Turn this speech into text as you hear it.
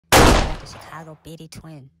the Chicago BD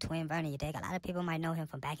twin Varney, you dig? A lot of people might know him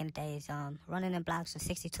from back in the days, running in blocks with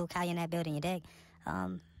 62 cal in that building, you dig?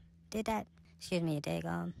 Did that, excuse me, you dig?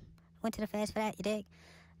 Went to the feds for that, you dig?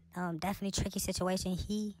 Definitely tricky situation.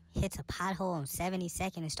 He hits a pothole on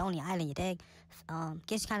 72nd and Stony Island, you dig?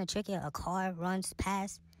 Gets kind of tricky. A car runs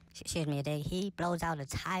past, excuse me, you dig? He blows out a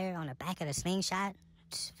tire on the back of the slingshot.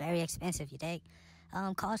 It's very expensive, you dig?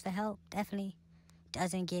 Calls for help, definitely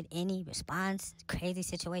doesn't get any response. Crazy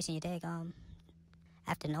situation, you dig?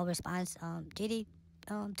 After no response, GD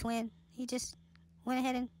twin, he just went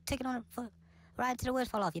ahead and took it on a ride to the woods,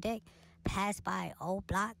 fall off, you dig? Passed by old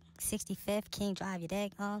block, 65th King Drive, you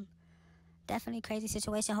dig? Definitely crazy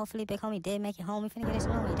situation. Hopefully big homie did make it home. We finna get this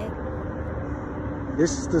alone, you dig?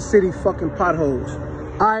 This is the city fucking potholes.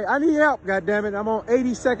 Alright, I need help, goddammit. I'm on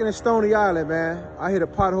 82nd and Stony Island, man. I hit a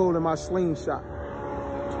pothole in my slingshot.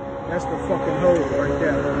 That's the fucking hole right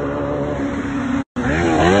there.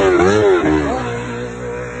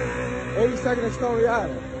 82nd and Stony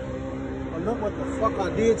Island. Oh, look what the fuck I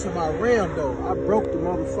did to my rim, though. I broke the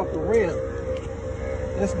motherfucking rim.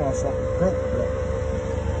 This motherfucker broke, bro.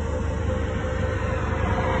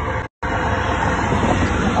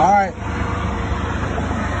 Alright.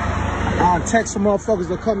 I'll text some motherfuckers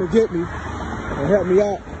to come and get me and help me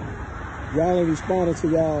out. Y'all ain't responding to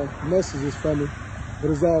y'all messages from me.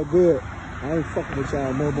 But it's all good. I ain't fucking with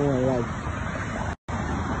y'all no more in life.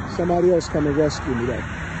 Somebody else come and rescue me, though.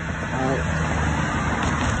 Alright?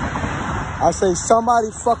 I say somebody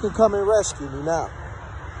fucking come and rescue me now.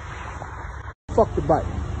 Fuck the bike.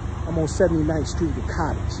 I'm on 79th Street in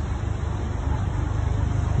Cottage.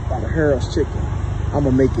 By the Harold's Chicken. I'ma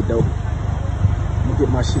make it, though. I'ma get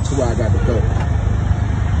my shit to where I got to go.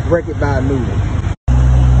 Break it by a new one.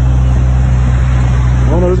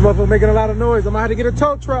 I don't know, this motherfucker making a lot of noise. I'm gonna have to get a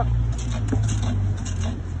tow truck.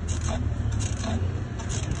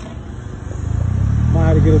 I'm gonna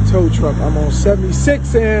have to get a tow truck. I'm on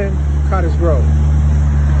 76 and Cottage Road.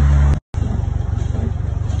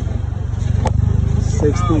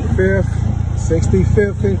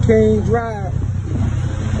 65th and King Drive.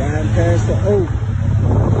 Down past the Oak.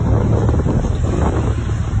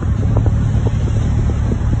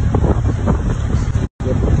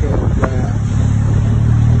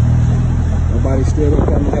 Still don't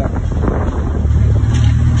come back.